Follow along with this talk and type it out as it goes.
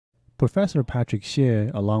Professor Patrick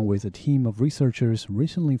Xie, along with a team of researchers,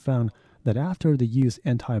 recently found that after they used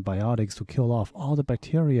antibiotics to kill off all the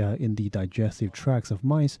bacteria in the digestive tracts of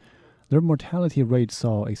mice, their mortality rate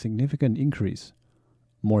saw a significant increase.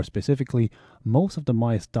 More specifically, most of the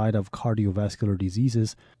mice died of cardiovascular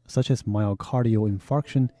diseases such as myocardial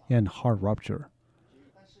infarction and heart rupture.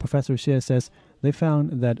 Professor Xie says they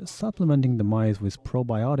found that supplementing the mice with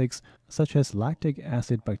probiotics such as lactic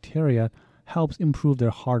acid bacteria helps improve their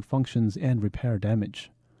heart functions and repair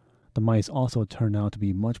damage. The mice also turn out to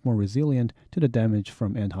be much more resilient to the damage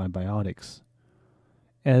from antibiotics.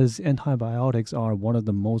 As antibiotics are one of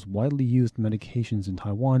the most widely used medications in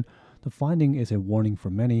Taiwan, the finding is a warning for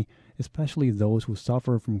many, especially those who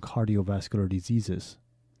suffer from cardiovascular diseases.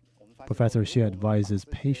 Professor Xie advises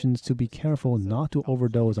patients to be careful not to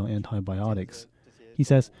overdose on antibiotics. He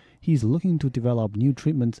says he's looking to develop new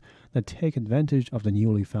treatments that take advantage of the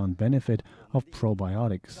newly found benefit of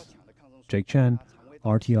probiotics. Jake Chen,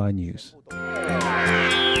 RTI News.